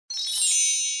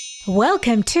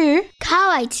Welcome to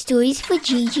Gravatt Stories for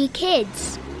GIGI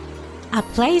Kids. a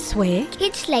place where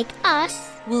Kids like us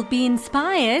will be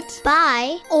inspired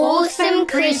by awesome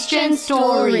Christian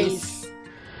stories.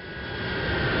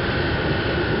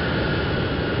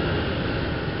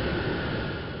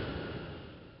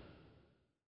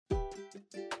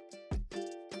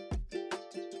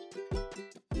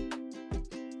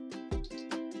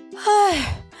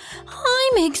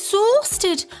 I'm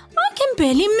exhausted. I can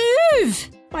barely move.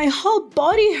 my whole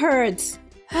body hurts.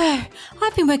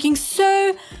 I've been working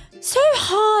so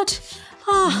hard.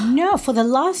 No, for the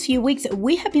last few weeks,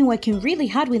 we have been working really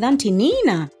hard with Auntie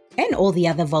Nena and all the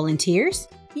other volunteers.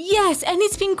 Yes, and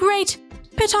it's been great.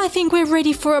 But I think we're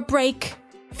ready for a break.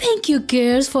 Thank you,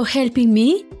 girls, for helping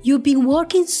me. You've been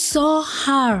working so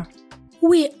hard.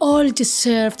 We all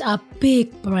deserved a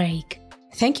big break.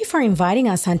 Thank you for inviting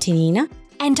us, Auntie Nena.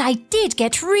 And I did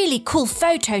get really cool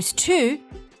photos too.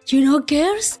 You know,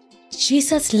 girls,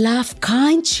 Jesus loved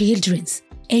kind children,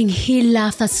 and He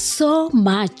loved us so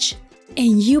much.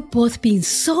 And you both been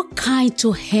so kind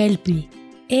to help me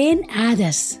and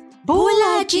others.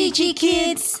 Hola, GIGI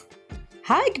Kids!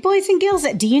 Hi, boys and girls.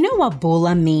 Do you know what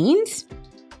bula means?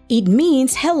 It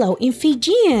means hello in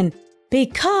Fijian.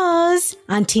 Because,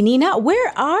 Auntie Nena,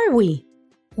 where are we?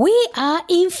 We are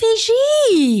in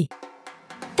Fiji.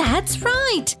 That's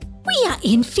right. We are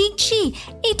in Fiji.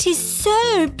 It is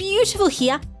so beautiful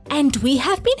here, and we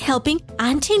have been helping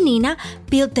Auntie Nena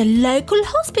build the local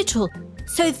hospital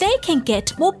so they can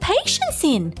get more patients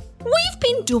in. We've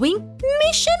been doing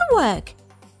mission work.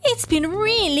 It's been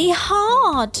really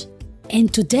hard.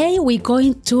 And today we're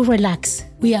going to relax.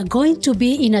 We are going to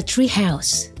be in a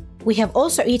treehouse. We have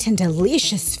also eaten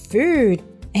delicious food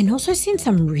and also seen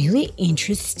some really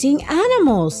interesting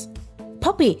animals.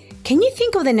 Poppy, can you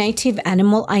think of the native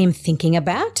animal I am thinking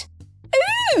about?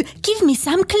 Ooh, give me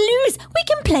some clues. We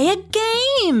can play a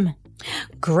game.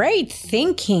 Great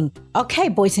thinking. Okay,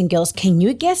 boys and girls, can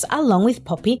you guess along with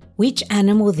Poppy which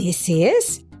animal this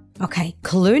is? Okay,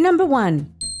 clue number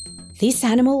 1. This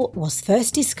animal was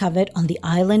first discovered on the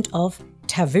island of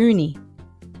Tavuni.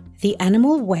 The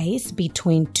animal weighs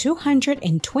between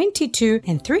 222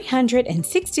 and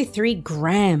 363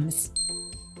 grams.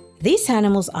 This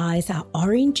animal's eyes are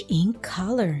orange in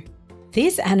color.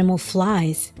 This animal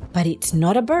flies, but it's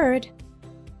not a bird.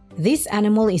 This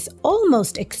animal is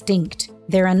almost extinct.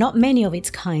 There are not many of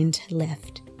its kind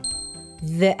left.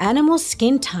 The animal's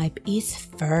skin type is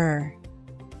fur.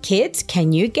 Kids,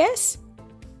 can you guess?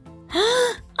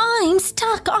 I'm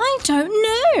stuck. I don't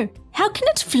know. How can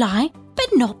it fly but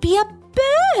not be a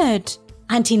bird?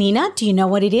 Auntie Nena, do you know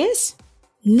what it is?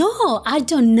 No, I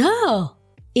don't know.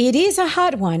 It is a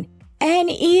hard one, and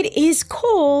it is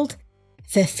called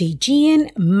the Fijian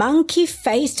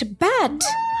monkey-faced bat.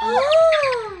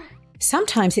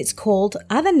 Sometimes it's called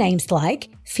other names like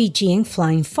Fijian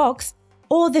flying fox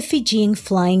or the Fijian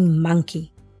flying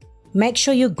monkey. Make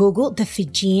sure you Google the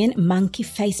Fijian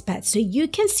monkey-faced bat so you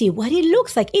can see what it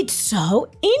looks like. It's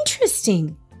so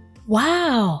interesting.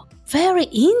 Wow, very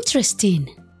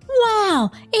interesting. Wow,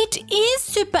 it is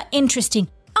super interesting.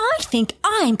 I think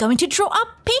I'm going to draw a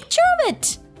picture of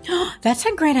it. That's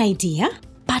a great idea.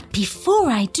 But before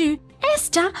I do,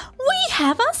 Esther, we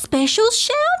have a special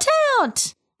shout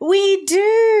out. We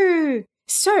do.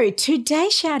 So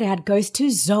today's shout out goes to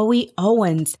Zoe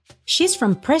Owens. She's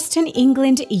from Preston,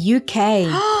 England, UK.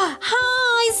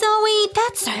 Hi, Zoe.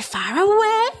 That's so far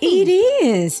away. It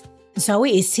is.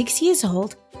 Zoe is 6 years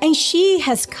old and she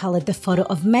has colored the photo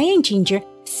of Mei and Ginger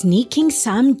sneaking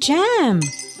some jam.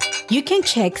 You can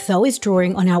check Zoe's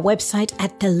drawing on our website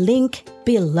at the link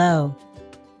below.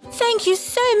 Thank you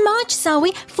so much,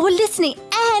 Zoe, for listening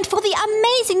and for the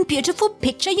amazing, beautiful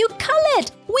picture you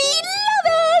colored. We love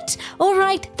it. All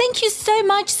right. Thank you so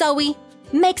much, Zoe.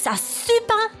 Makes us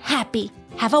super happy.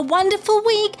 Have a wonderful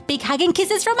week. Big hug and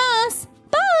kisses from us.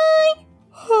 Bye.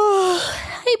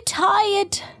 I'm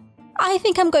tired. I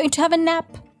think I'm going to have a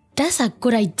nap. That's a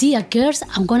good idea, girls.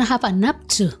 I'm going to have a nap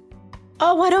too.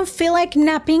 Oh, I don't feel like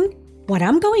napping. What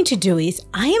I'm going to do is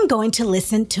I am going to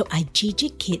listen to a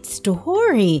GIGI Kid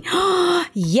story.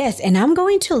 Yes, and I'm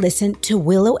going to listen to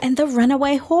Willow and the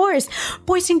Runaway Horse.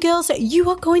 Boys and girls, you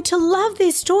are going to love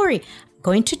this story. I'm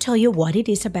going to tell you what it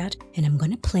is about, and I'm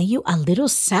going to play you a little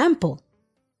sample.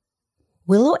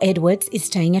 Willow Edwards is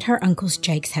staying at her uncle's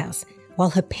Jake's house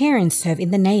while her parents serve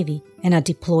in the Navy and are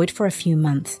deployed for a few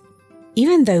months.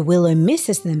 Even though Willow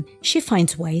misses them, she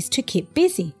finds ways to keep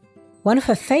busy. One of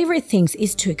her favorite things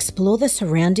is to explore the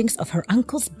surroundings of her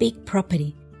uncle's big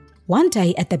property. One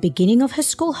day at the beginning of her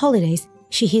school holidays,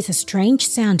 she hears a strange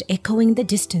sound echoing the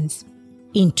distance.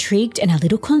 Intrigued and a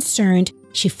little concerned,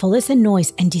 She follows the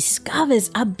noise and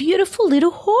discovers a beautiful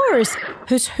little horse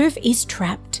whose hoof is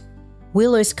trapped.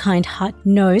 Willow's kind heart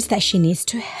knows that she needs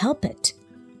to help it.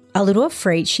 A little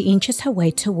afraid, she inches her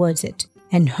way towards it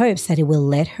and hopes that it will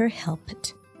let her help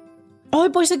it. Oh,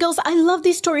 boys and girls, I love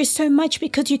this story so much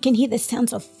because you can hear the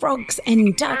sounds of frogs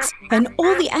and ducks and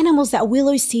all the animals that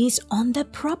Willow sees on the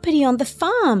property, on the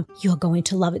farm. You're going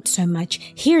to love it so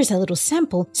much. Here's a little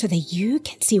sample so that you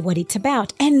can see what it's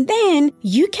about. And then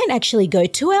you can actually go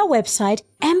to our website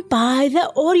and buy the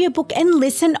audiobook and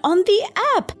listen on the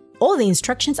app. All the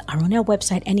instructions are on our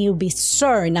website and it will be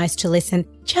so nice to listen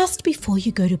just before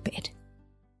you go to bed.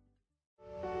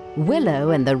 Willow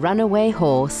and the Runaway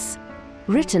Horse.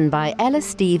 Written by Ella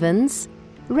Stevens,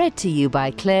 read to you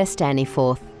by Claire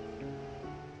Staniforth.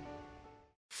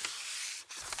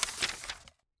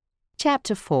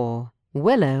 Chapter 4.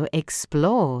 Willow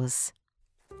Explores.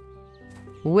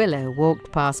 Willow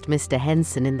walked past Mr.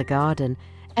 Henson in the garden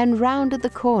and rounded the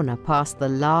corner past the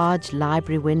large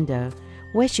library window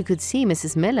where she could see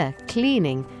Mrs. Miller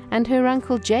cleaning and her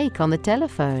Uncle Jake on the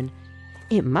telephone.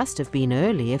 It must have been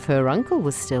early if her uncle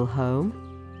was still home.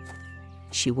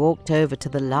 She walked over to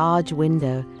the large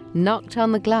window, knocked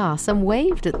on the glass and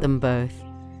waved at them both.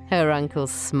 Her uncle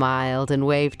smiled and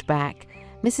waved back.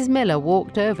 Mrs. Miller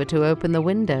walked over to open the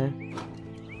window.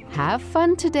 "Have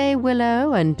fun today,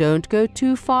 Willow, and don't go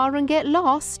too far and get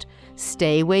lost.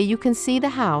 Stay where you can see the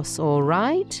house, all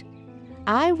right?"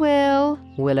 "I will,"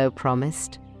 Willow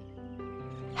promised.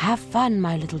 "Have fun,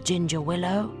 my little Ginger,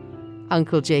 Willow,"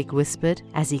 Uncle Jake whispered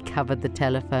as he covered the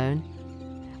telephone.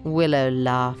 Willow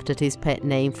laughed at his pet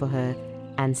name for her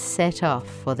and set off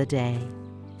for the day.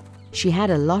 She had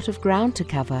a lot of ground to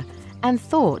cover and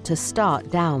thought to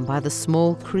start down by the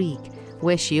small creek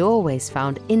where she always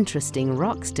found interesting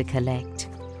rocks to collect.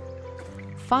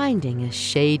 Finding a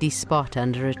shady spot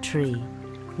under a tree,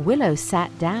 Willow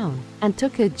sat down and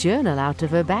took her journal out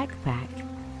of her backpack.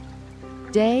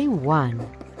 Day 1,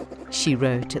 she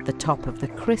wrote at the top of the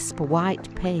crisp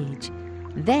white page,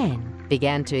 then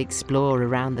began to explore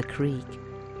around the creek.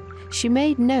 She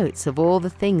made notes of all the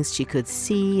things she could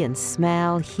see and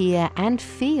smell, hear and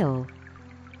feel.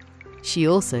 She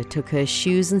also took her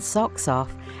shoes and socks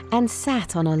off and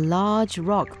sat on a large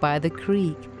rock by the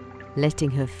creek,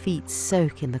 letting her feet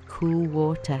soak in the cool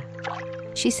water.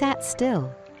 She sat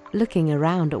still, looking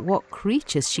around at what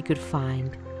creatures she could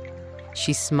find.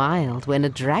 She smiled when a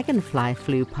dragonfly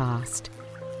flew past.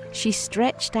 She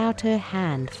stretched out her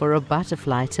hand for a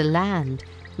butterfly to land,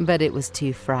 but it was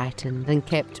too frightened and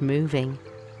kept moving.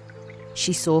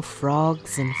 She saw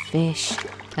frogs and fish,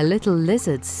 a little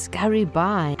lizard scurry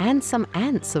by, and some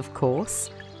ants, of course.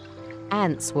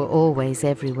 Ants were always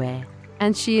everywhere,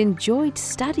 and she enjoyed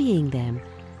studying them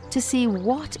to see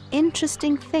what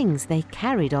interesting things they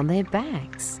carried on their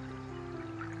backs.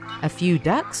 A few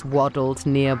ducks waddled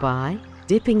nearby,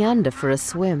 dipping under for a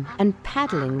swim and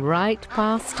paddling right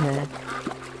past her.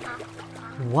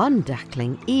 One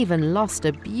duckling even lost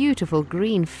a beautiful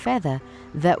green feather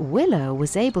that Willow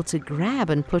was able to grab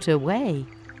and put away.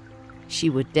 She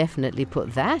would definitely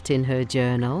put that in her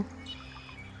journal.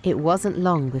 It wasn't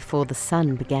long before the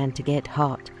sun began to get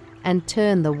hot and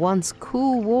turn the once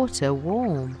cool water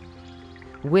warm.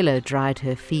 Willow dried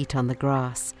her feet on the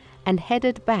grass and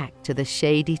headed back to the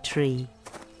shady tree.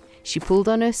 She pulled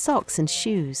on her socks and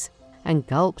shoes and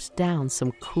gulped down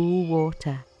some cool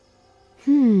water.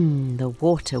 The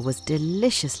water was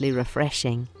deliciously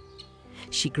refreshing.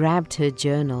 She grabbed her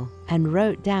journal and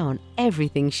wrote down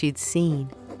everything she'd seen.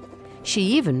 She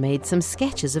even made some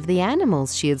sketches of the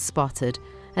animals she had spotted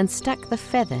and stuck the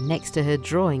feather next to her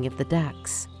drawing of the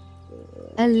ducks.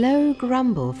 A low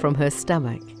grumble from her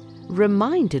stomach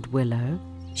reminded Willow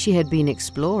she had been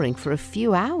exploring for a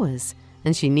few hours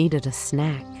and she needed a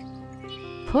snack.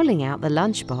 Pulling out the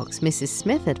lunchbox Mrs.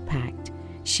 Smith had packed,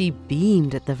 she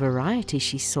beamed at the variety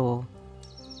she saw.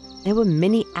 There were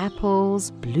mini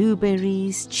apples,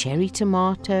 blueberries, cherry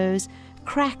tomatoes,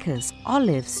 crackers,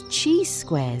 olives, cheese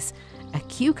squares, a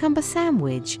cucumber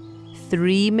sandwich,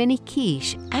 3 mini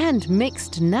quiche, and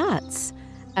mixed nuts.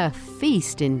 A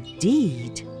feast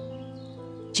indeed.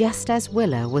 Just as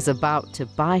Willow was about to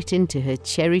bite into her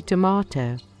cherry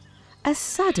tomato, a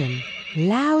sudden,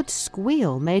 loud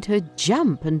squeal made her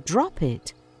jump and drop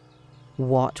it.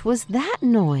 What was that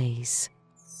noise?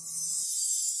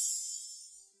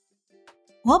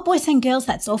 Well, boys and girls,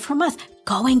 that's all from us.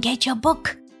 Go and get your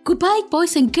book. Goodbye,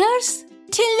 boys and girls.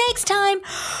 Till next time.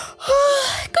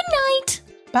 Good night.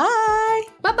 Bye.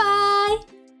 Bye-bye.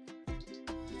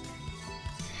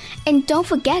 And don't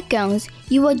forget, girls,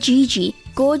 you are GIGI,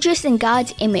 gorgeous in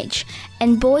God's image.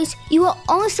 And boys, you are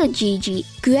also GIGI,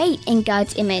 great in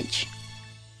God's image.